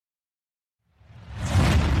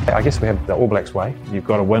I guess we have the All Blacks way. You've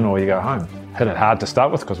got to win or you go home. Hit it hard to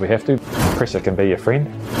start with because we have to. Pressure can be your friend.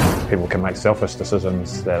 People can make selfish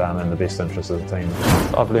decisions that aren't in the best interest of the team.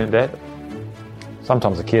 I've learned that.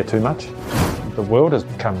 Sometimes I care too much. The world has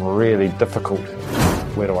become really difficult.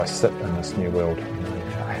 Where do I sit in this new world?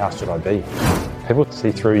 How should I be? People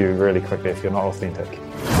see through you really quickly if you're not authentic.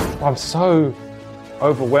 I'm so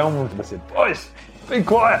overwhelmed. I said, boys, be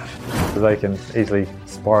quiet. They can easily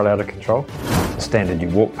spiral out of control. The standard you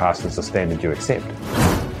walk past is the standard you accept.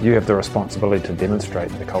 You have the responsibility to demonstrate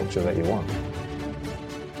the culture that you want.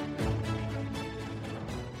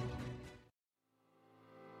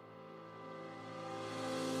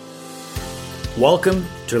 Welcome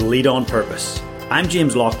to Lead on Purpose. I'm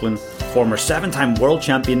James Laughlin, former 7-time world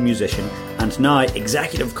champion musician and now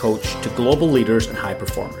executive coach to global leaders and high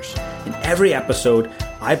performers. In every episode,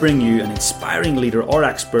 I bring you an inspiring leader or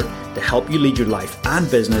expert to help you lead your life and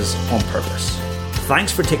business on purpose.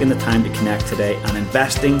 Thanks for taking the time to connect today and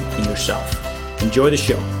investing in yourself. Enjoy the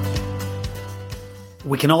show.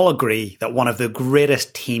 We can all agree that one of the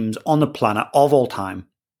greatest teams on the planet of all time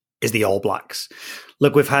is the All Blacks.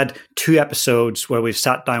 Look, we've had 2 episodes where we've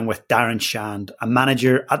sat down with Darren Shand, a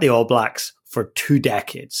manager at the All Blacks for 2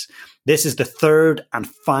 decades. This is the 3rd and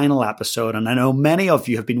final episode, and I know many of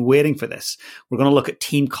you have been waiting for this. We're going to look at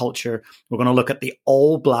team culture. We're going to look at the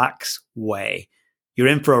All Blacks way. You're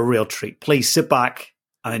in for a real treat. Please sit back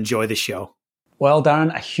and enjoy the show. Well,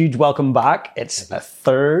 Darren, a huge welcome back. It's a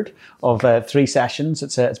 3rd of 3 sessions.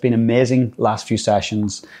 It's been amazing last few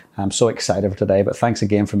sessions. I'm so excited for today, but thanks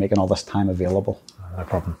again for making all this time available. No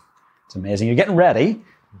problem. It's amazing. You're getting ready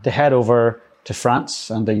to head over to France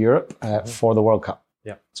and to Europe for the World Cup.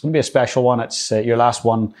 Yeah, it's going to be a special one. It's your last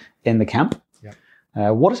one in the camp.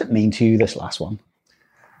 Yeah. What does it mean to you, this last one?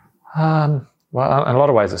 Well, in a lot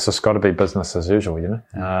of ways, it's just got to be business as usual, you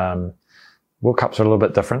know. World Cups are a little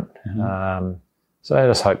bit different. Mm-hmm. So I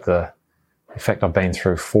just hope the fact I've been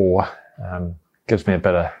through 4 gives me a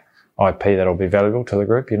bit of IP that'll be valuable to the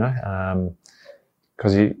group, you know,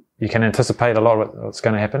 because you can anticipate a lot of what's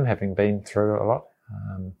going to happen, having been through a lot.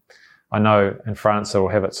 I know in France it will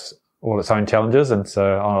have all its own challenges, and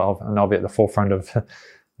so I'll be at the forefront of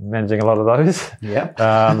managing a lot of those.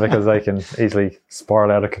 Yeah. Because they can easily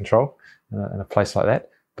spiral out of control in a place like that.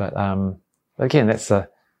 But again, it's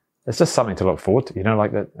just something to look forward to. You know,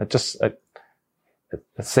 like that.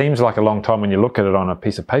 It seems like a long time when you look at it on a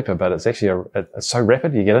piece of paper, but it's actually it's so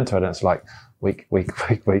rapid. You get into it, and it's like week.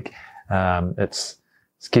 It's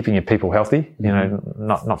keeping your people healthy, you know,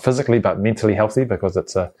 not physically, but mentally healthy, because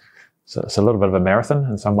it's a little bit of a marathon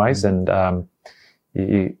in some ways. And,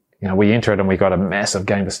 you know, we enter it and we got a massive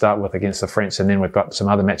game to start with against the French. And then we've got some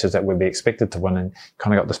other matches that we'd be expected to win, and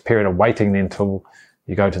kind of got this period of waiting then until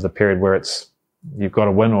you go to the period where you've got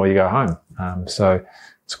to win or you go home. So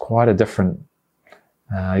it's quite a different,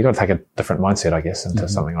 you've got to take a different mindset, I guess, into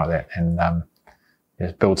something like that. And,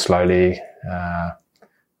 just build slowly,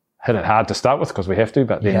 hit it hard to start with because we have to,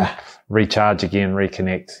 but then recharge again,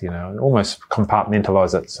 reconnect, you know, and almost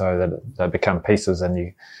compartmentalize it so that they become pieces. And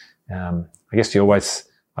you, I guess you always,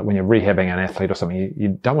 like when you're rehabbing an athlete or something,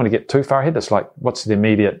 you don't want to get too far ahead. It's like, what's the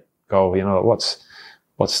immediate goal? You know,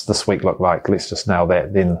 what's this week look like? Let's just nail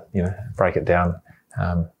that. Then, you know, break it down,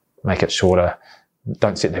 make it shorter.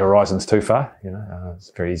 Don't set the horizons too far. You know,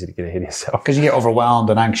 it's very easy to get ahead of yourself. Because you get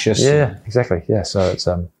overwhelmed and anxious. Yeah, exactly. Yeah. So it's,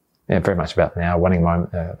 very much about now winning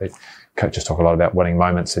moment. The coaches talk a lot about winning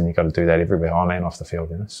moments, and you've got to do that everywhere on and off the field,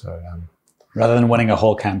 you know. So rather than winning a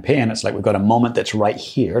whole campaign, it's like we've got a moment that's right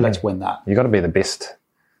here. Let's win that. You've got to be the best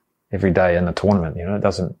every day in the tournament. You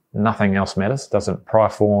know, nothing else matters. Doesn't prior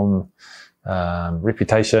form,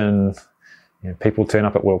 reputation. You know, people turn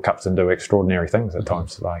up at World Cups and do extraordinary things at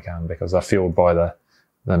times, like because they're fueled by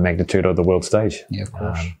the magnitude of the world stage. Yeah, of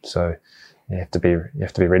course. So. You have to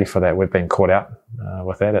be ready for that. We've been caught out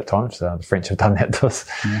with that at times. The French have done that to us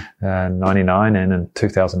in 99 and in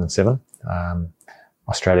 2007.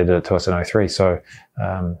 Australia did it to us in 03. So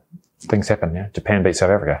things happen. Yeah, Japan beat South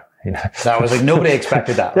Africa. You know, that was like nobody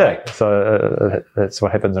expected that. Yeah. Right? So that's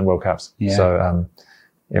what happens in World Cups. Yeah. So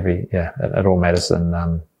it all matters,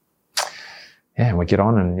 and we get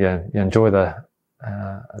on and you enjoy the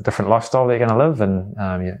different lifestyle that you're going to live,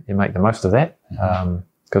 and you make the most of that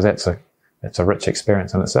because it's a rich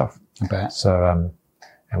experience in itself. Okay. So,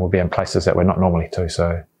 and we'll be in places that we're not normally to.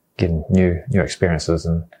 So getting new experiences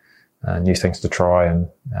and new things to try and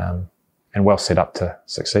well set up to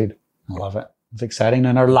succeed. I love it. It's exciting.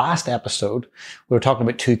 In our last episode, we were talking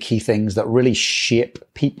about 2 key things that really shape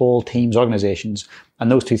people, teams, organizations. And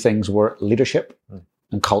those 2 things were leadership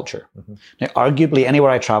and culture. Mm-hmm. Now, arguably anywhere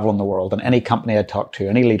I travel in the world and any company I talk to,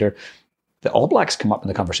 any leader, the All Blacks come up in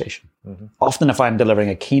the conversation. Often if I'm delivering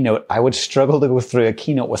a keynote, I would struggle to go through a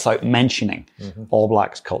keynote without mentioning All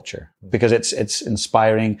Blacks culture because it's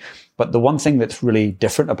inspiring. But the one thing that's really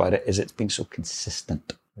different about it is it's been so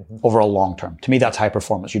consistent over a long term. To me, that's high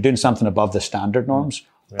performance. You're doing something above the standard norms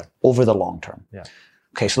over the long term. Yeah.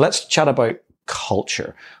 Okay, so let's chat about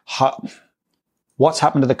culture. What's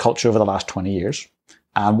happened to the culture over the last 20 years?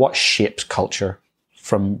 And what shapes culture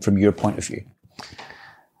from your point of view?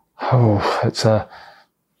 Oh, it's a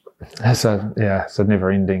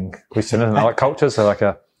never-ending question, isn't it? Like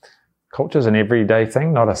culture's an everyday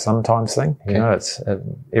thing, not a sometimes thing. You know, it's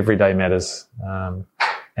everyday matters, and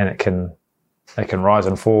it can rise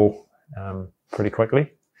and fall pretty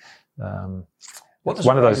quickly. What does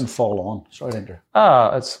rise and fall on? Sorry to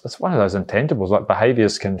interrupt. It's one of those intangibles. Like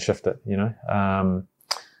behaviours can shift it. You know,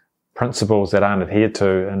 principles that aren't adhered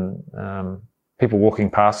to, and people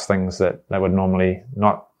walking past things that they would normally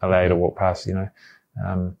not allow you to walk past. You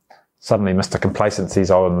know, suddenly Mr. Complacency's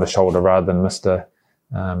on the shoulder rather than Mr.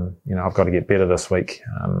 You know, I've got to get better this week.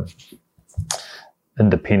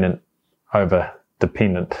 Independent over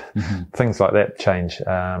dependent, things like that change.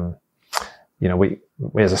 You know, we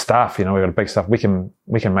as a staff, you know, we've got a big staff. We can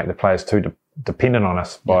make the players too dependent on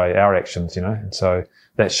us by our actions. You know, and so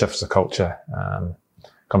that shifts the culture.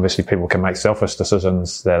 Obviously, people can make selfish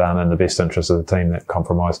decisions that aren't in the best interest of the team, that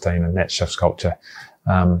compromise team, and that shifts culture.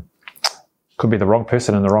 Could be the wrong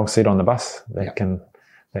person in the wrong seat on the bus that can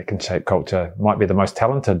shape culture. Might be the most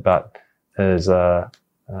talented, but is you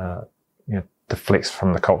know, deflects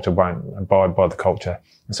from the culture, won't abide by the culture.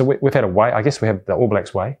 And so we've had a way. I guess we have the All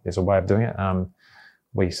Blacks way. There's a way of doing it.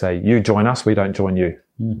 We say you join us, we don't join you,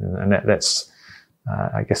 and that's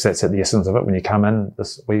I guess that's at the essence of it. When you come in,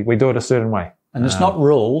 we do it a certain way. And it's not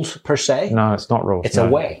rules per se. No, it's not rules. It's a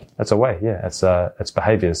way. It's a way. Yeah, it's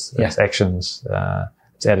behaviours, it's actions,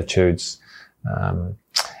 it's attitudes,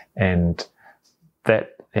 and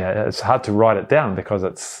that it's hard to write it down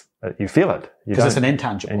because you feel it. Because it's an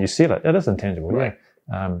intangible, and you see it. It is intangible. Right.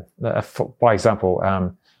 Yeah. By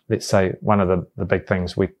example, let's say one of the big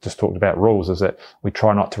things we just talked about rules is that we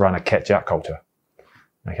try not to run a catch-out culture.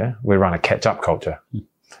 Okay, we run a catch-up culture.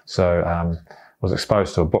 So. Was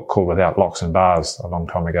exposed to a book called Without Locks and Bars a long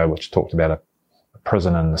time ago, which talked about a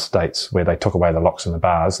prison in the States where they took away the locks and the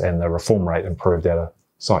bars and the reform rate improved out of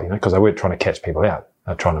sight, you know, because they weren't trying to catch people out.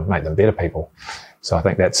 They're trying to make them better people. So I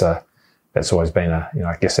think that's always been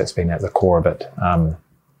I guess that's been at the core of it. You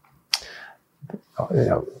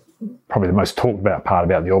know, probably the most talked about part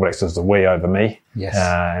about the All Blacks is the we over me. Yes.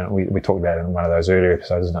 And we talked about it in one of those earlier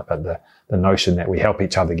episodes, isn't it? But the notion that we help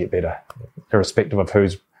each other get better, irrespective of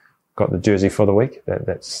who's got the jersey for the week.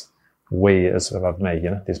 That's we is above me, you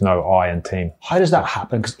know. There's no I in team. How does that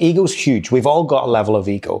happen? Because ego's huge. We've all got a level of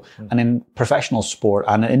ego. And in professional sport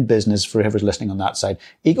and in business, for whoever's listening on that side,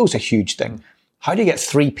 ego's a huge thing. How do you get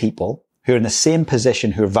three people who are in the same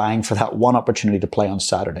position, who are vying for that one opportunity to play on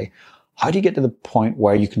Saturday? How do you get to the point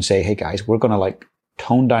where you can say, hey guys, we're going to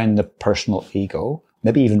tone down the personal ego,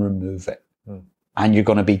 maybe even remove it. And you're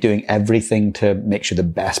going to be doing everything to make sure the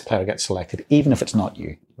best player gets selected, even if it's not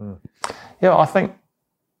you. Yeah, I think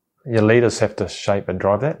your leaders have to shape and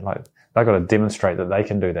drive that. They've got to demonstrate that they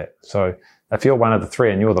can do that. So if you're one of the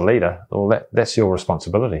three and you're the leader, well, that's your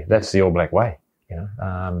responsibility. That's the All Black way. You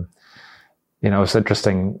know, it's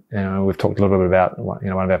interesting. You know, we've talked a little bit about one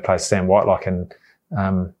of our players, Sam Whitelock, and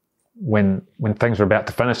when things were about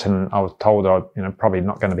to finish, and I was told I probably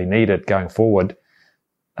not going to be needed going forward.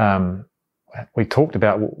 We talked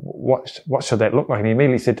about what should that look like, and he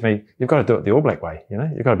immediately said to me, "You've got to do it the All Black way. You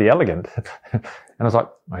know, you've got to be elegant." And I was like,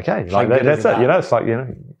 "Okay, that's it." You know, it's like,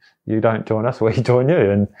 you don't join us, we join you,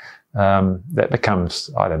 and that becomes,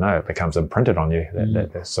 I don't know, it becomes imprinted on you.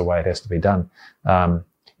 That's the way it has to be done.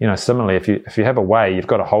 Similarly, if you have a way, you've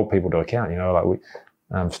got to hold people to account. You know,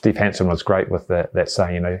 Steve Hansen was great with that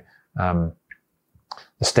saying. The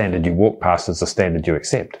standard you walk past is the standard you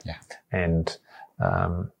accept. Yeah. And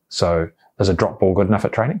so. Is a drop ball good enough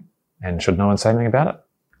at training? And should no one say anything about it?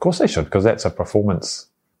 Of course they should, because that's a performance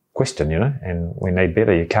question, you know, and we need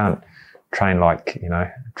better. You can't train like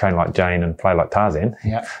Jane and play like Tarzan,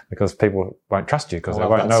 because people won't trust you because they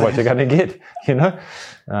won't know what you're going to get, you know.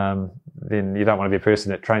 Then you don't want to be a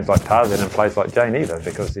person that trains like Tarzan and plays like Jane either,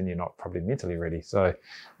 because then you're not probably mentally ready. So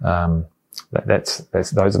those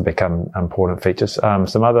have become important features.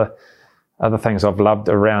 Some other things I've loved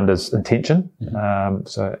around is intention.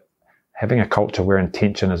 So having a culture where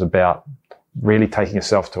intention is about really taking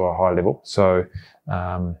yourself to a high level. So,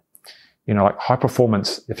 like high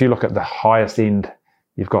performance, if you look at the highest end,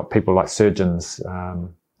 you've got people like surgeons,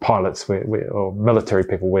 pilots or military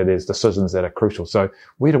people where there's decisions that are crucial. So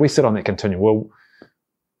where do we sit on that continuum? Well,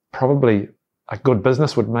 probably a good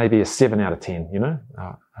business would maybe a 7 out of 10, you know.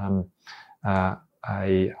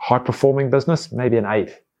 A high-performing business, maybe an 8.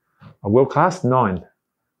 A world-class, 9. All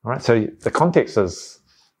right, so the context is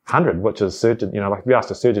 100, which is surgeon, you know, like if you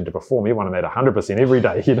asked a surgeon to perform, you want him at 100% every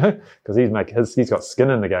day, you know, because he's got skin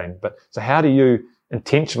in the game. But so how do you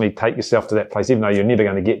intentionally take yourself to that place, even though you're never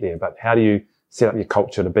going to get there? But how do you set up your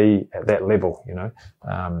culture to be at that level, you know?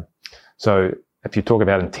 So if you talk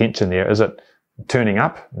about intention there, is it turning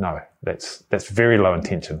up? No, that's very low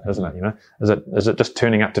intention, isn't it? You know, is it just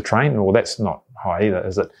turning up to train? Well, that's not high either.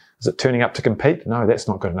 Is it turning up to compete? No, that's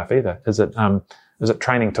not good enough either. Is it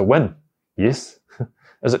training to win? Yes.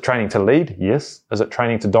 Is it training to lead? Yes. Is it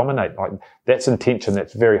training to dominate? Like that's intention.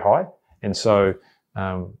 That's very high. And so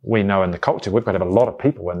we know in the culture we've got to have a lot of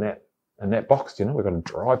people in that box. You know, we've got to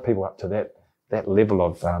drive people up to that level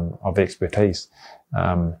of expertise.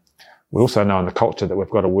 We also know in the culture that we've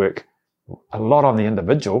got to work a lot on the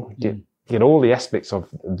individual, get all the aspects of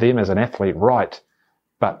them as an athlete right,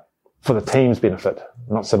 but for the team's benefit,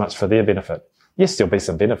 not so much for their benefit. Yes, there'll be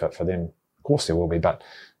some benefit for them. Of course there will be, but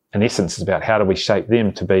in essence, it's about how do we shape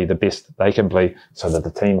them to be the best they can be so that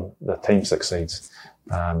the team succeeds.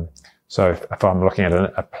 So if I'm looking at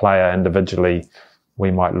a player individually,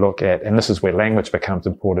 we might look at, and this is where language becomes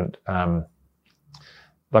important.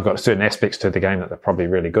 They've got certain aspects to the game that they're probably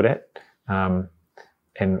really good at.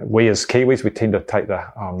 And we as Kiwis, we tend to take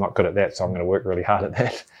I'm not good at that, so I'm going to work really hard at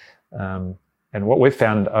that. And what we've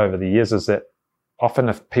found over the years is that often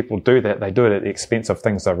if people do that, they do it at the expense of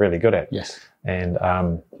things they're really good at. Yes. And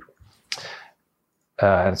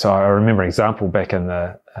so I remember an example back in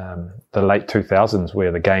the late 2000s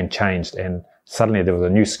where the game changed and suddenly there was a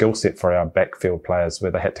new skill set for our backfield players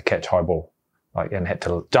where they had to catch high ball, and had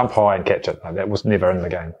to jump high and catch it. Like, that was never in the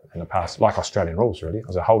game in the past, like Australian rules really. It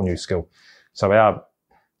was a whole new skill.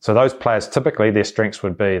 So those players, typically their strengths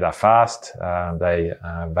would be they're fast, they're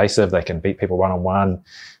evasive, they can beat people one-on-one,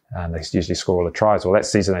 and they usually score all the tries. Well, that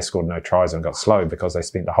season they scored no tries and got slow because they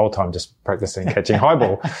spent the whole time just practicing catching high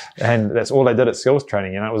ball. And that's all they did at skills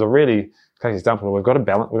training. You know, it was a really clear example. We've got to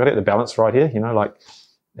get the balance right here. You know, like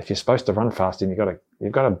if you're supposed to run fast, and you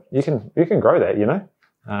can grow that, you know,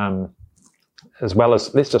 as well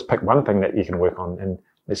as let's just pick one thing that you can work on and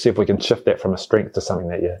let's see if we can shift that from a strength to something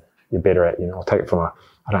that you're better at. You know, I'll take it from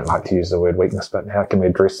I don't like to use the word weakness, but how can we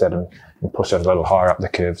address that and push it a little higher up the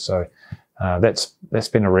curve? So that's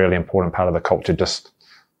been a really important part of the culture, just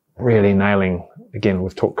really nailing, again,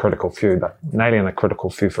 we've talked critical few, but nailing the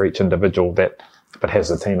critical few for each individual but has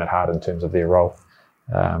the team at heart in terms of their role.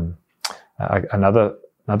 Another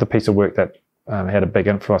piece of work that had a big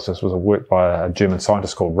influence was a work by a German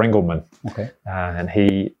scientist called Ringelmann. Okay. And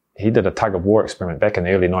he did a tug of war experiment back in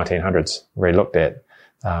the early 1900s where he looked at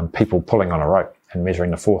people pulling on a rope and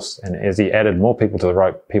measuring the force. And as he added more people to the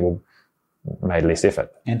rope, people made less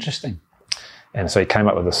effort. Interesting. And so he came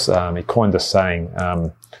up with this, he coined this saying,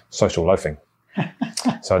 social loafing.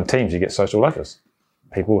 So in teams, you get social loafers.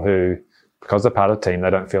 People who, because they're part of the team, they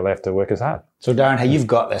don't feel they have to work as hard. So Darren, hey, you've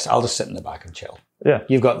got this. I'll just sit in the back and chill. Yeah.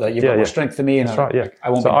 You've got more strength than me. And that's right, yeah.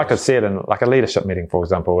 I could see it in like a leadership meeting, for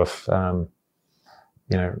example, if,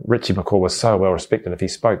 Richie McCaw was so well respected. If he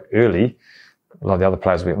spoke early, a lot of the other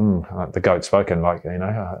players would be, the goat spoken,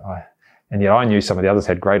 and yet I knew some of the others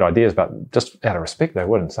had great ideas, but just out of respect, they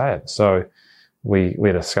wouldn't say it. So we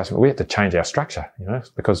had a discussion. We had to change our structure,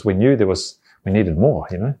 because we knew we needed more,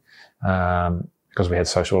 because we had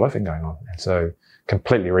social loafing going on. And so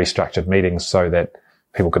completely restructured meetings so that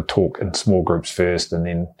people could talk in small groups first and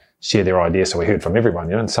then share their ideas. So we heard from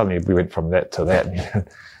everyone, and suddenly we went from that to that.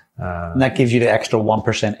 And that gives you the extra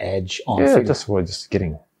 1% edge on. Yeah, we're just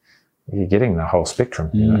getting the whole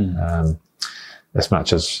spectrum, as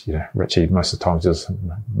much as, Richie most of the times is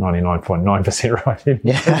 99.9% right.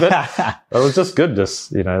 Yeah. But it was just good,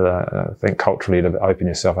 I think culturally to open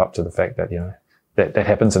yourself up to the fact that, that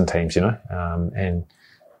happens in teams, and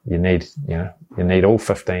you need all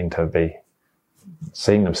 15 to be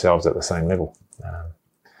seeing themselves at the same level.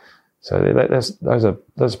 So those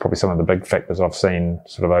are probably some of the big factors I've seen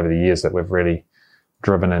sort of over the years that we've really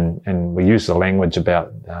driven, and we use the language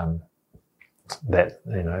about that,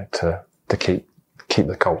 to keep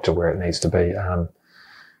the culture where it needs to be.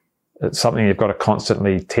 It's something you've got to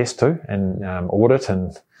constantly test to and audit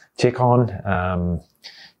and check on.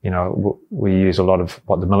 We use a lot of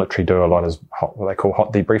what the military do a lot is what they call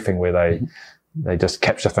hot debriefing, where they just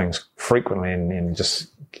capture things frequently and just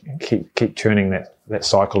keep churning that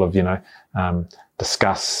cycle of,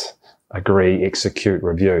 discuss, agree, execute,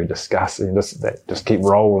 review, discuss, and just keep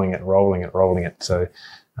rolling it. So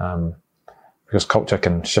because culture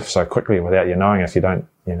can shift so quickly without you knowing if you don't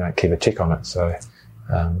keep a check on it. So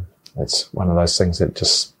it's one of those things that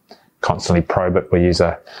just constantly probe it. We use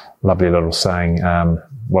a lovely little saying,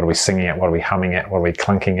 what are we singing at? What are we humming at? What are we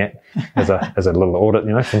clunking at? As a little audit,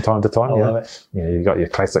 from time to time. I love it. You've got your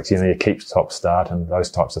classics, your keep, stop, start, and those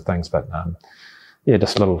types of things. But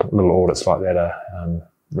just little audits like that are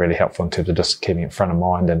really helpful in terms of just keeping it front of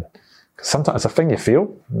mind. And cause sometimes it's a thing you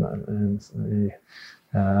feel, and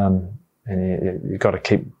you've got to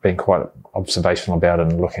keep being quite observational about it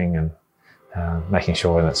and looking and making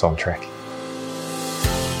sure that it's on track.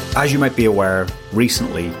 As you might be aware,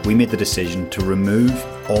 recently we made the decision to remove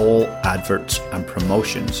all adverts and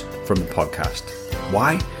promotions from the podcast.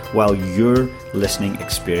 Why? Well, your listening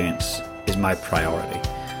experience is my priority.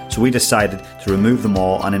 So we decided to remove them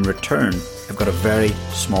all, and in return, I've got a very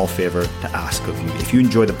small favour to ask of you. If you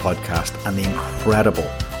enjoy the podcast and the incredible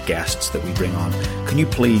guests that we bring on, can you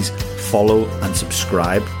please follow and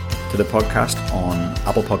subscribe to the podcast on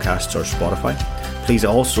Apple Podcasts or Spotify? Please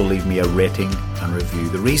also leave me a rating and review.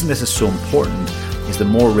 The reason this is so important is the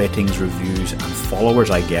more ratings, reviews, and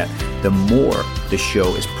followers I get, the more the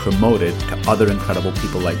show is promoted to other incredible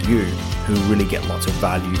people like you who really get lots of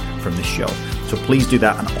value from the show. So please do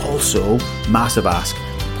that. And also, massive ask,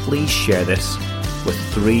 please share this with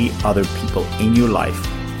 3 other people in your life.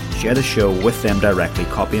 Share the show with them directly,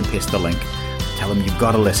 copy and paste the link. Tell them you've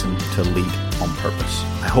got to listen to Lead on Purpose.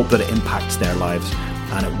 I hope that it impacts their lives,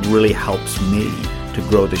 and it really helps me to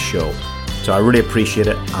grow the show. So I really appreciate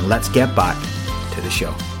it, and let's get back to the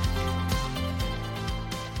show.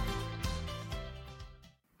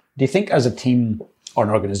 Do you think as a team or an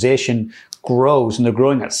organization grows, and they're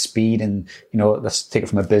growing at speed, and let's take it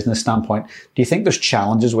from a business standpoint, do you think there's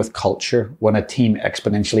challenges with culture when a team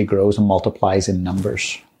exponentially grows and multiplies in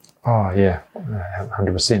numbers? Oh yeah,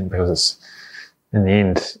 100%, because it's, in the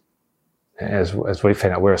end, as we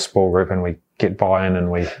found out, we're a small group and we get buy-in and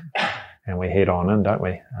we head on in, don't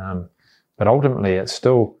we? But ultimately, it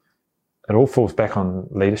all falls back on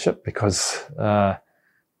leadership, because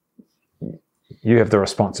you have the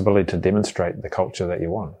responsibility to demonstrate the culture that you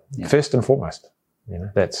want. Yeah. First and foremost,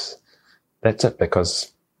 that's it,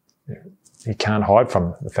 because you can't hide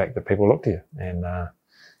from the fact that people look to you, and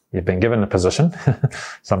you've been given a position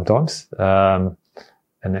sometimes, and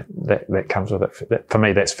that comes with it. For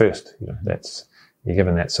me, that's first. That's, you're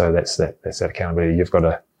given that, so that's that accountability. You've got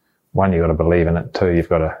to believe in it. 2, you've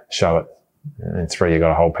got to show it, and 3, you've got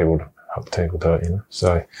to hold people to it.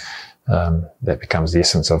 So that becomes the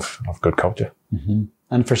essence of good culture. Mm-hmm.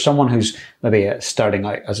 And for someone who's maybe starting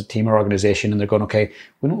out as a team or organization, and they're going, okay,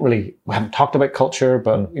 we haven't talked about culture,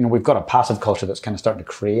 but we've got a passive culture that's kind of starting to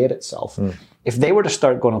create itself. If they were to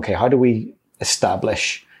start going, okay, how do we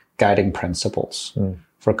establish guiding principles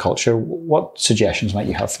for culture? What suggestions might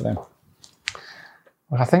you have for them?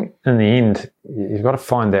 Well, I think in the end, you've got to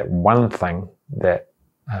find that one thing that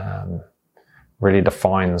really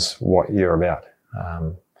defines what you're about.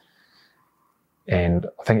 And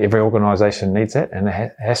I think every organisation needs that, and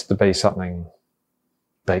it has to be something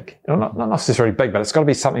big. Not necessarily big, but it's got to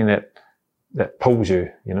be something that pulls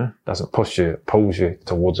you, doesn't push you, it pulls you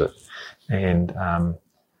towards it. And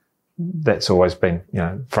that's always been,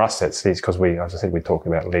 for us, that's because as I said, we talk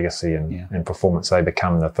about legacy and performance. They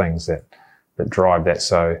become the things that drive that.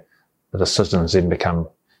 So the decisions then become,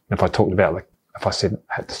 if I talked about, if I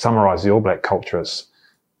had to summarise the All Black culture, it's,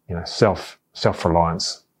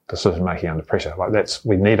 self-reliance, decision making under pressure.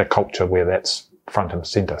 We need a culture where that's front and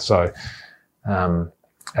centre. So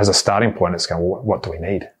as a starting point, it's going, well, what do we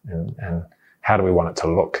need, and how do we want it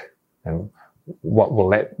to look, and what will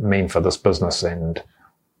that mean for this business, and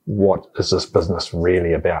what is this business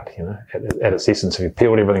really about? At its essence, if you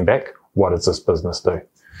peeled everything back, what does this business do?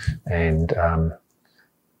 And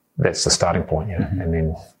that's the starting point, and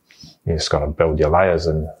then you just got to build your layers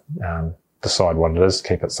and decide what it is,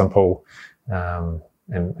 keep it simple,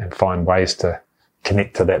 and find ways to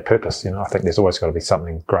connect to that purpose. I think there's always got to be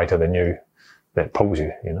something greater than you that pulls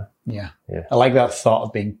you. Yeah. I like that thought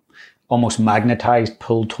of being almost magnetized,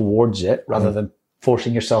 pulled towards it, rather than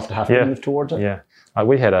forcing yourself to have to move towards it. Yeah.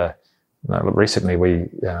 We had recently we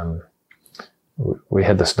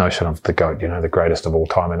had this notion of the GOAT, the greatest of all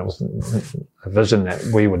time, and it was a vision that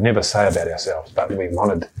we would never say about ourselves, but we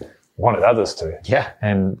wanted others to. Yeah.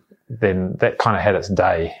 And then that kind of had its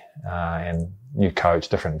day, and new coach,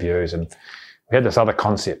 different views, and we had this other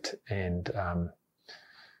concept, and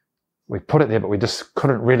we put it there, but we just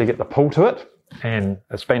couldn't really get the pull to it. And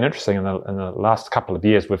it's been interesting in the last couple of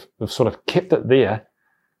years, we've sort of kept it there,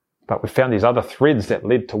 but we found these other threads that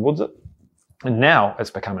led towards it, and now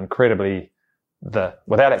it's become incredibly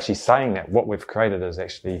without actually saying that, what we've created is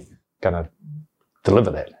actually going to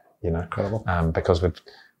deliver that, Incredible. because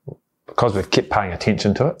we've kept paying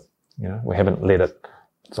attention to it. We haven't let it,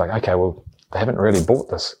 it's like, okay, well, they haven't really bought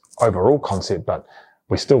this overall concept, but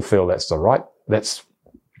we still feel that's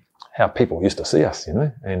how people used to see us,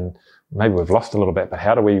 and maybe we've lost a little bit, but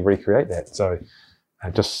how do we recreate that? So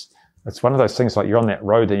it's one of those things, like you're on that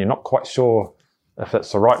road and you're not quite sure if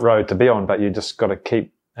it's the right road to be on, but you just got to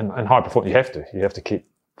keep, in high performance, you have to keep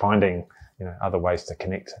finding, other ways to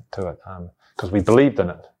connect to it. Because we believed in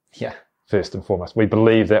it. Yeah. First and foremost, we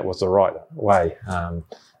believed that was the right way.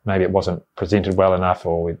 Maybe it wasn't presented well enough,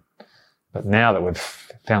 but now that we've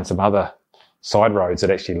found some other side roads that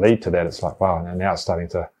actually lead to that, it's like, wow, and now it's starting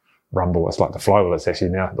to rumble. It's like the flywheel. It's actually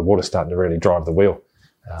now the water's starting to really drive the wheel,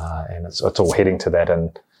 and it's all heading to that.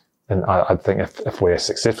 And I think if we're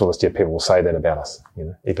successful this year, people will say that about us,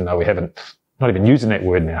 even though we haven't, not even using that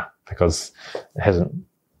word now, because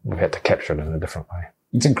we've had to capture it in a different way.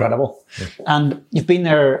 It's incredible. Yeah. And you've been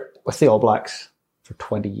there with the All Blacks for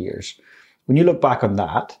 20 years. When you look back on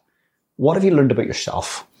that, what have you learned about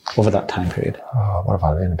yourself over that time period? Oh, what have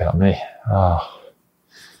I learned about me? I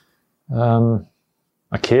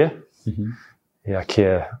care. Mm-hmm. Yeah, I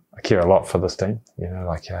care a lot for this team.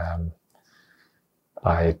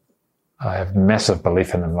 I have massive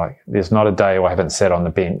belief in them. Like, there's not a day where I haven't sat on the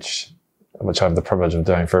bench, which I have the privilege of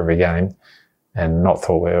doing for every game, and not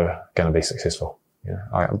thought we were going to be successful.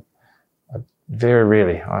 I very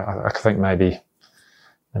rarely, I think maybe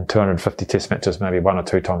in 250 test matches, maybe one or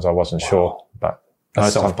two times I wasn't sure, but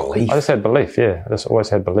that's self-belief. I just had belief. Yeah. I just always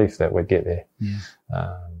had belief that we'd get there.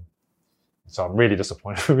 Yeah. So I'm really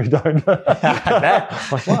disappointed when we don't.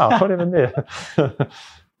 Like, wow, not even there.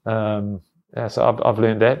 So I've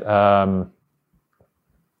learned that.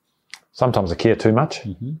 Sometimes I care too much.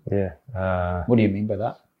 Mm-hmm. Yeah. What do you mean by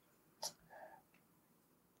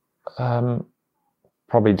that?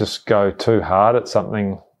 Probably just go too hard at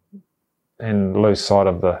something and lose sight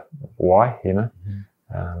of the why,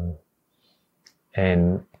 mm-hmm.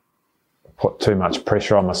 And put too much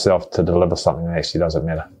pressure on myself to deliver something that actually doesn't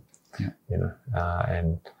matter. Yeah.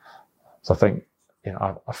 And so I think,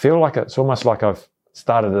 I feel like it's almost like I've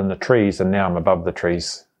started in the trees and now I'm above the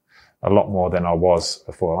trees a lot more than I was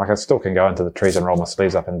before. Like, I still can go into the trees and roll my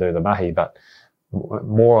sleeves up and do the mahi, but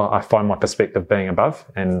more I find my perspective being above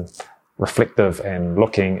and reflective and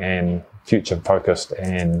looking and future focused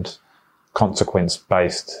and consequence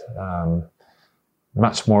based,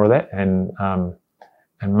 much more of that, and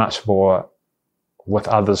much more with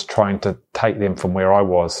others, trying to take them from where I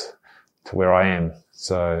was to where I am.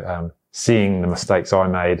 So seeing the mistakes I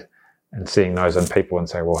made and seeing those in people and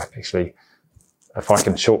say, well, actually, if I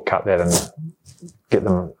can shortcut that and get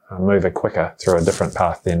them moving quicker through a different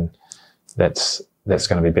path, then that's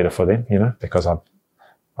going to be better for them, because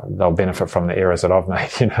they'll benefit from the errors that I've made,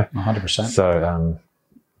 100%. So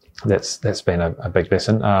that's been a big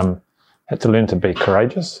lesson. Had to learn to be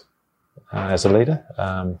courageous as a leader,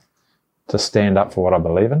 to stand up for what I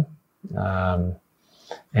believe in,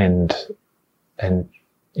 and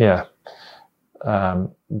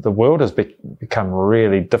the world has become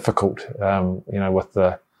really difficult, with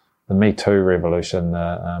the Me Too revolution.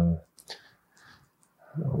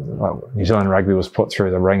 New Zealand rugby was put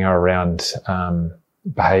through the ringer around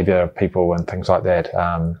behaviour of people and things like that.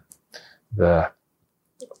 The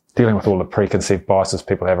dealing with all the preconceived biases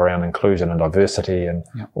people have around inclusion and diversity and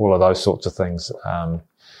all of those sorts of things.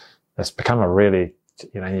 It's become a really,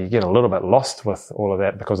 you get a little bit lost with all of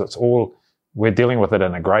that, because we're dealing with it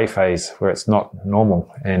in a grey phase where it's not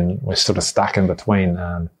normal and we're sort of stuck in between.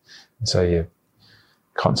 And so you're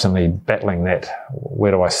constantly battling that.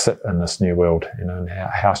 Where do I sit in this new world? And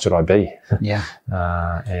how should I be? Yeah.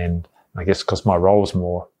 And I guess because my role is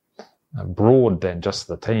more broad than just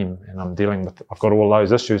the team, and I've got all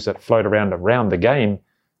those issues that float around the game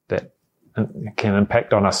that can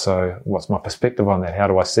impact on us. So what's my perspective on that? How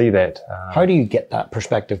do I see that? How do you get that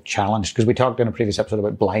perspective challenged? Because we talked in a previous episode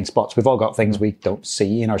about blind spots. We've all got things we don't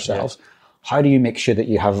see in ourselves. Yeah. How do you make sure that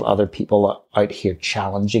you have other people out here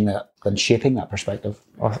challenging that and shaping that perspective?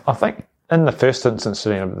 I think in the first instance,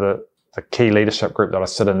 the key leadership group that I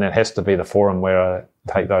sit in, that has to be the forum where I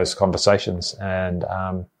take those conversations,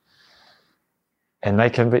 and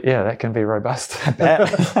they can be, that can be robust. I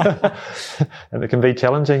bet. And it can be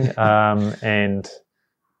challenging. And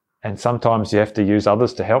sometimes you have to use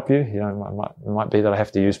others to help you. It might be that I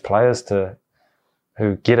have to use players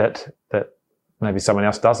who get it that maybe someone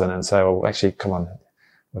else doesn't, and say, well, actually, come on,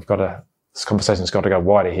 this conversation's got to go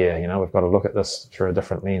wider here. We've got to look at this through a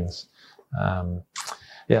different lens.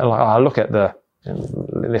 I look at the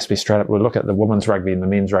let's be straight up. We'll look at the women's rugby and the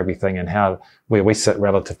men's rugby thing and where we sit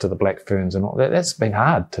relative to the Black Ferns and all that. That's been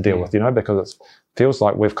hard to deal with, because it feels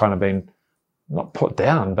like we've kind of been not put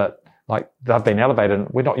down, but like they've been elevated and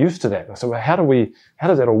we're not used to that. So how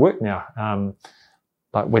does that all work now?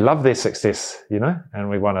 Like we love their success, and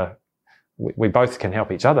we both can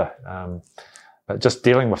help each other. But just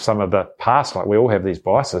dealing with some of the past, like we all have these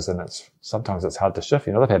biases and sometimes it's hard to shift.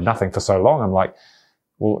 They've had nothing for so long. I'm like,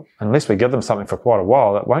 well, unless we give them something for quite a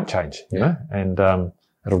while, it won't change, and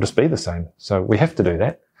it'll just be the same. So we have to do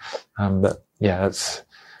that. But yeah,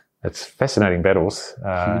 it's fascinating battles,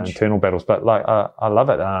 internal battles, but like I love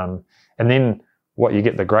it. And then what you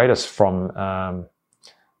get the greatest from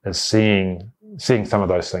is seeing some of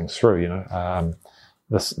those things through.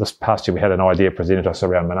 This past year we had an idea presented to us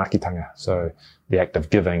around manakitanga, so the act of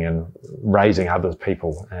giving and raising other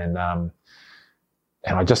people, and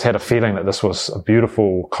I just had a feeling that this was a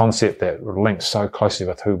beautiful concept that linked so closely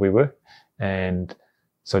with who we were, and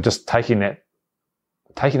so just taking that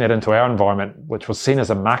into our environment, which was seen as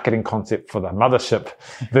a marketing concept for the mothership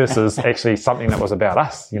versus actually something that was about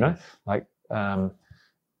us,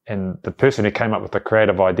 and the person who came up with the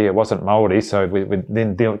creative idea wasn't Māori, so we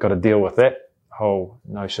then got to deal with that whole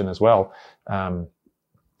notion as well.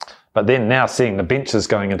 But then now seeing the benches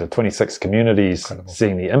going into 26 communities, incredible.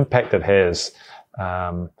 Seeing the impact it has,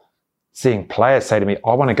 seeing players say to me,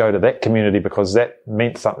 I want to go to that community because that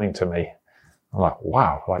meant something to me. I'm like,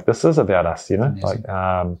 wow, like this is about us,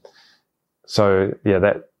 Amazing. So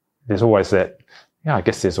yeah, there's always that, I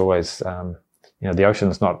guess there's always, the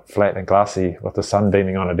ocean's not flat and glassy with the sun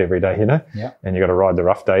beaming on it every day, Yeah. And you got to ride the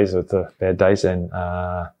rough days with the bad days. And,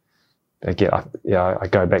 again, I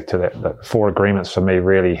go back to that. The 4 agreements for me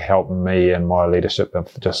really helped me and my leadership of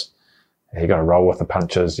just, you got to roll with the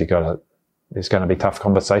punches. There's going to be tough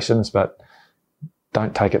conversations, but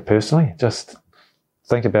don't take it personally. Just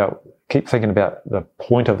keep thinking about the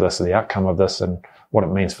point of this, the outcome of this, and what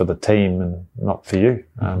it means for the team and not for you.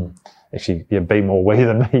 Actually, you be more we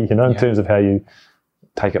than me, in terms of how you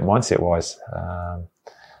take it mindset wise.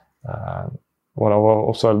 What I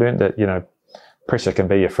also learned that, pressure can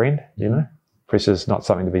be your friend, Pressure is not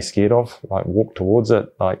something to be scared of. Like, walk towards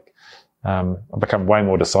it. Like, I've become way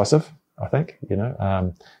more decisive, I think,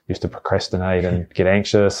 used to procrastinate and get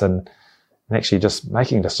anxious and actually just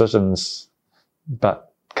making decisions,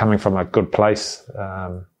 but coming from a good place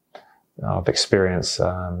of experience,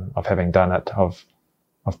 of having done it, of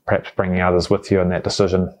perhaps bringing others with you in that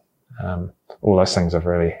decision. All those things have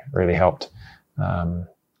really, really helped.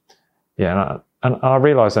 And I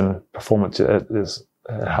realise in performance, it is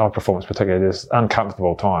high performance particularly, there's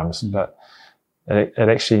uncomfortable times, but it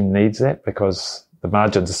actually needs that because the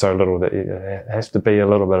margins are so little that it has to be a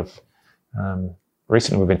little bit of,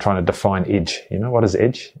 recently we've been trying to define edge, what is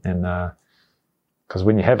edge? And, because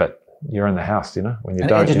when you have it, you're in the house, when you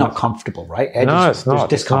don't. Edge is not comfortable, right? It's not.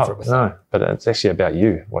 There's discomfort with it. No, but it's actually about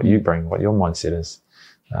you, what you bring, what your mindset is,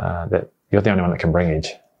 that you're the only one that can bring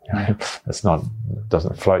edge. It's not, it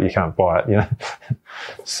doesn't float, you can't buy it,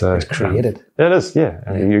 So it's created. It is, yeah.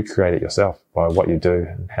 And you create it yourself by what you do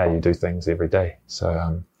and how you do things every day.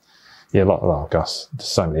 So, gosh,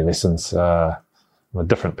 just so many lessons. I'm a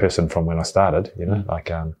different person from when I started,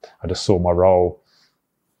 I just saw my role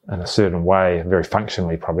in a certain way, very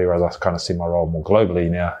functionally probably, whereas I kind of see my role more globally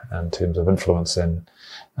now in terms of influence and,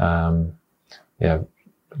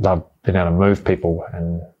 love being able to move people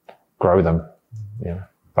and grow them,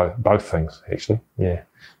 both things actually,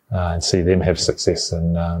 and see them have success,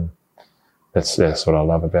 and that's what I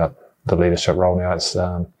love about the leadership role now. It's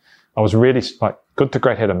I was really Good to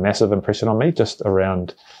Great had a massive impression on me just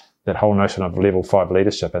around that whole notion of level 5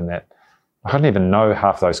 leadership, and that I didn't even know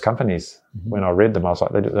half those companies when I read them. I was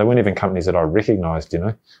like, they weren't even companies that I recognised.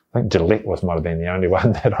 I think Gillette might have been the only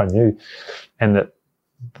one that I knew, and that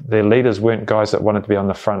their leaders weren't guys that wanted to be on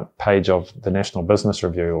the front page of the National Business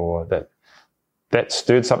Review, or that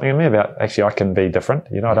stirred something in me about actually I can be different.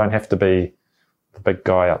 I don't have to be the big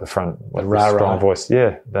guy out the front with the strong voice.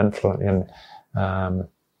 Yeah, the influence, and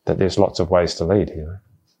that there's lots of ways to lead.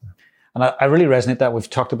 And I really resonate that. We've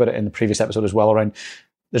talked about it in the previous episode as well, around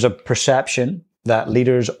there's a perception that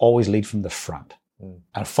leaders always lead from the front.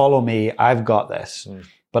 And follow me, I've got this.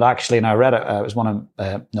 But actually, and I read it, it was one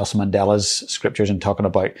of Nelson Mandela's scriptures and talking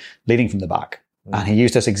about leading from the back. And he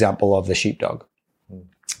used this example of the sheepdog.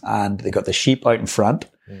 And they got the sheep out in front,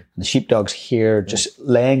 and the sheepdog's here just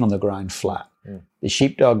laying on the ground flat. The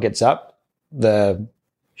sheepdog gets up, the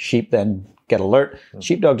sheep then get alert. The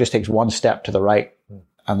sheepdog just takes one step to the right,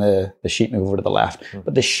 and the sheep move over to the left.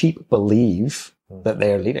 But the sheep believe that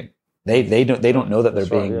they are leading. They don't know that they're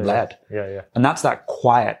being led. Yeah. And that's that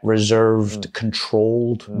quiet, reserved,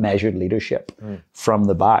 controlled, measured leadership from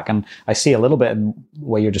the back. And I see a little bit in the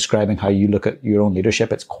way you're describing how you look at your own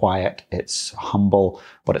leadership. It's quiet, it's humble,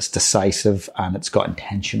 but it's decisive, and it's got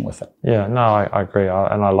intention with it. Yeah, no, I agree.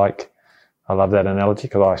 I love that analogy,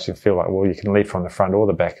 because I actually feel like, well, you can lead from the front or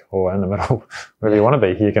the back or in the middle. Wherever you want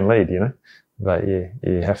to be, you can lead, but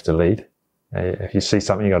you have to lead. If you see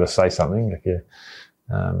something, you got to say something.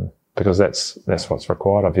 Because that's what's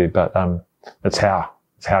required of you. But it's how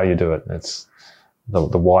you do it. It's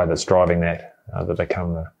the why that's driving that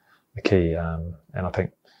become the key. And I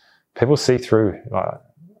think people see through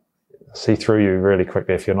you really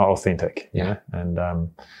quickly if you're not authentic. And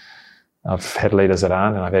I've had leaders that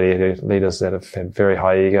aren't, and I've had leaders that have had very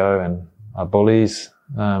high ego and are bullies.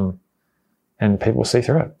 And people see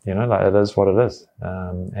through it. Like, it is what it is.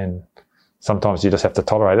 And sometimes you just have to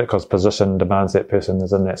tolerate it because position demands that person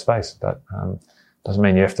is in that space. But doesn't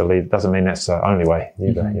mean you have to lead. Doesn't mean that's the only way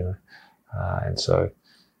either. And so,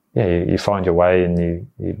 you find your way, and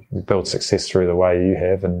you build success through the way you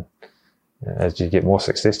have. And as you get more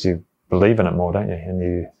success, you believe in it more, don't you? And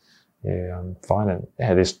you find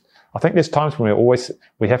it. I think there's times when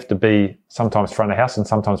we have to be sometimes front of house, and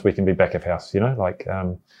sometimes we can be back of house.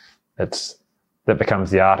 That becomes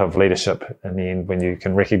the art of leadership in the end, when you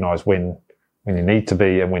can recognise when you need to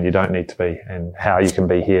be and when you don't need to be, and how you can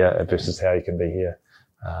be here versus how you can be here.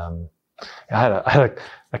 I had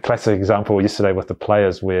a classic example yesterday with the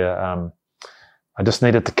players where I just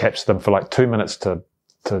needed to catch them for like 2 minutes to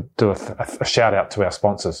do a shout out to our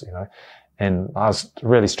sponsors, and I was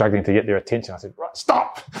really struggling to get their attention. I said, right,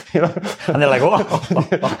 stop, and they're like, oh,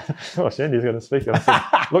 gosh, Andy's going to speak. I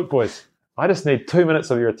said, look, boys, I just need 2 minutes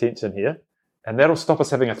of your attention here. And that'll stop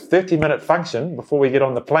us having a 30-minute function before we get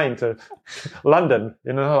on the plane to London.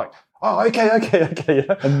 They're like, oh, okay.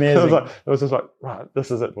 Amazing. It was just like, right,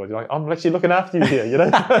 this is it, boys. Like, I'm actually looking after you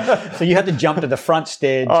here, So you had to jump to the front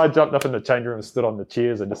stage. I jumped up in the change room and stood on the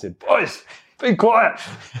chairs and just said, boys, be quiet.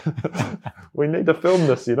 We need to film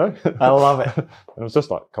this, I love it. And it was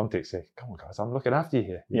just like context here. Come on, guys, I'm looking after you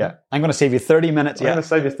here. Yeah. I'm going to save you 30 minutes. I'm going to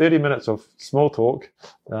save you 30 minutes of small talk.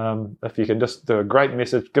 If you can just do a great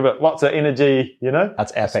message, give it lots of energy,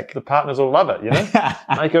 That's epic. The partners will love it,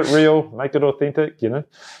 Make it real, make it authentic,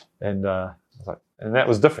 And I was like, and that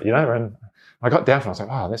was different, and I got down from it. I was like,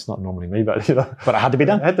 wow, that's not normally me, but But it had to be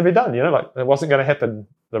done. It had to be done, like it wasn't going to happen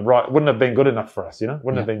wouldn't have been good enough for us,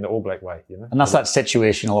 wouldn't have been the All Black way, And that's that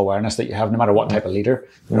situational awareness that you have, no matter what type of leader.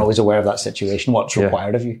 You're always aware of that situation, what's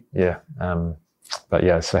required of you. Yeah. But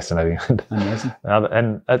yeah, it's fascinating. Amazing.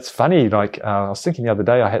 And it's funny, like I was thinking the other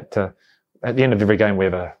day, I had to, at the end of every game, we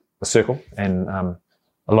have a circle, and a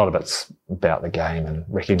lot of it's about the game and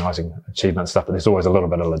recognising achievement stuff, but there's always a little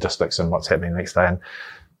bit of logistics and what's happening next day. And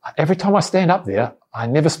every time I stand up there, I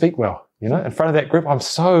never speak well, in front of that group. I'm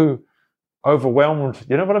so overwhelmed,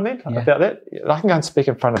 you know what I mean? Yeah. About that. I can go and speak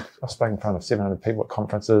I've spoken in front of 700 people at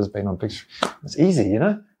conferences, been on big, it's easy,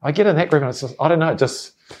 I get in that group and it's just, I don't know, it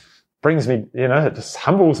just brings me, it just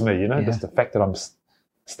humbles me, just the fact that I'm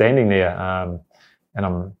standing there.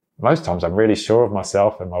 And most times I'm really sure of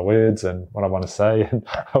myself and my words and what I want to say. And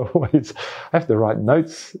I have to write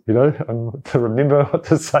notes, to remember what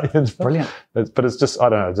to say. Brilliant. But it's just, I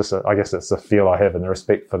don't know, I guess it's the feel I have and the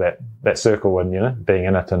respect for that circle and, being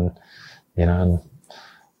in it and,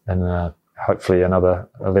 and hopefully another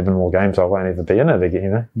 11 more games I won't ever be in it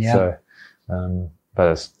again, Yeah. So, but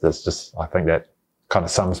it's just, I think that kind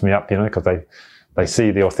of sums me up, because they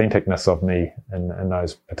see the authenticness of me in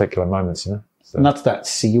those particular moments, So. And that's that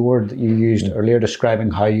C word that you used earlier, describing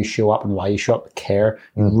how you show up and why you show up. Care.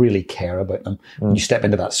 You really care about them. When you step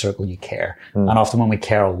into that circle, you care. And often when we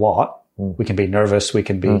care a lot, we can be nervous, we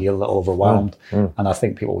can be a little overwhelmed. And I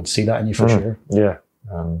think people would see that in you for sure. Yeah.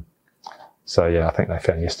 So yeah, I think they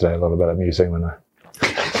found yesterday a little bit amusing when I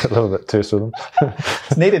a little bit terse with them.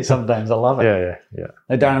 It's needed sometimes. I love it. Yeah.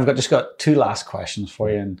 Now, Darren, I've just got two last questions for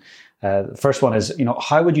you. And the first one is,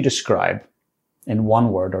 how would you describe in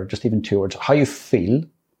one word or just even two words, how you feel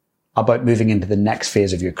about moving into the next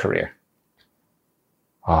phase of your career?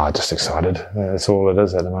 Just excited. That's all it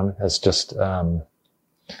is at the moment. It's just,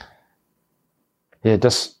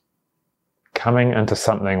 just coming into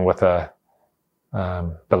something with a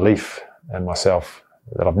belief in myself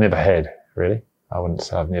that I've never had, really. I wouldn't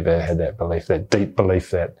say I've never had that belief, that deep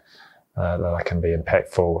belief that I can be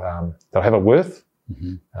impactful, that I have a worth,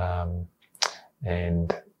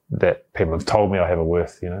 and that people have told me I have a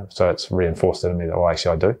worth, so it's reinforced in me that,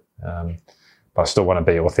 actually I do. But I still want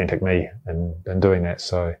to be authentic me in doing that.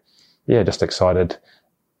 So yeah, just excited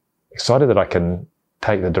that I can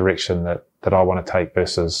take the direction that I want to take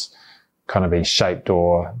versus kind of be shaped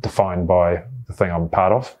or defined by the thing I'm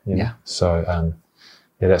part of. You know? So,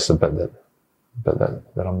 that's the bit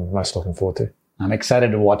that I'm most looking forward to. I'm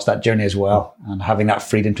excited to watch that journey as well, and having that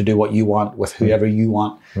freedom to do what you want with whoever you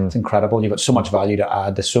want. It's incredible. You've got so much value to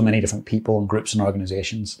add. There's so many different people and groups and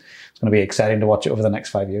organizations. It's going to be exciting to watch it over the next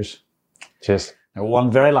 5 years. Cheers. Now, one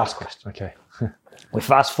very last question. Okay. We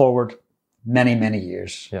fast forward many, many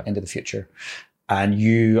years into the future, and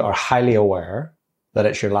you are highly aware that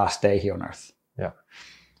it's your last day here on earth. Yeah.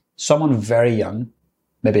 Someone very young,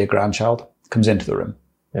 maybe a grandchild, comes into the room.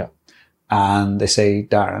 Yeah. And they say,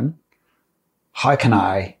 Darren, how can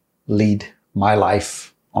I lead my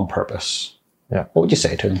life on purpose? Yeah. What would you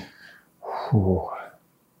say to them? Ooh,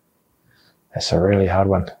 that's a really hard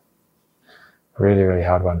one. Really, really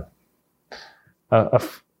hard one.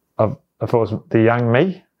 If it was the young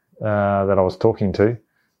me that I was talking to,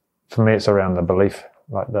 for me it's around the belief,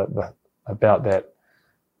 like about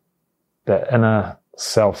that inner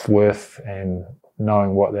self-worth and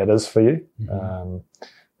knowing what that is for you. And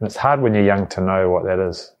it's hard when you're young to know what that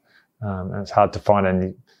is. And it's hard to find,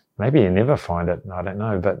 and maybe you never find it, I don't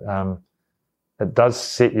know, but it does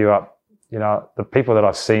set you up. You know, the people that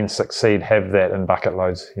I've seen succeed have that in bucket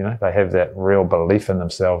loads. You know, they have that real belief in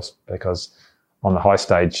themselves, because on the high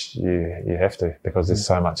stage you have to, because there's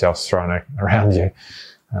so much else thrown around you,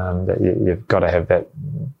 that you've got to have that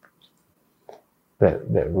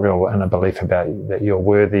real inner belief about that you're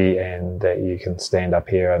worthy and that you can stand up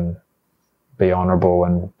here and be honourable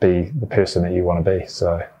and be the person that you want to be.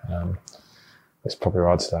 So that's probably where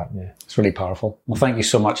I'd start. Yeah, it's really powerful. Well, thank you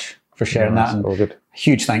so much for sharing that. And all good. A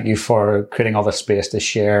huge thank you for creating all this space to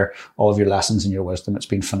share all of your lessons and your wisdom. It's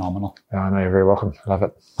been phenomenal. I know, you're very welcome. Love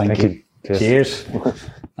it. Thank you. Cheers.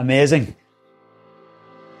 Amazing.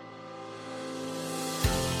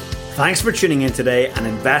 Thanks for tuning in today and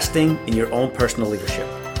investing in your own personal leadership.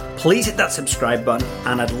 Please hit that subscribe button,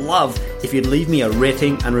 and I'd love if you'd leave me a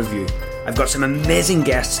rating and review. I've got some amazing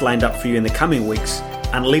guests lined up for you in the coming weeks,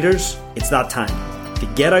 and leaders, it's that time to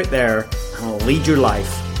get out there and lead your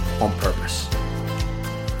life on purpose.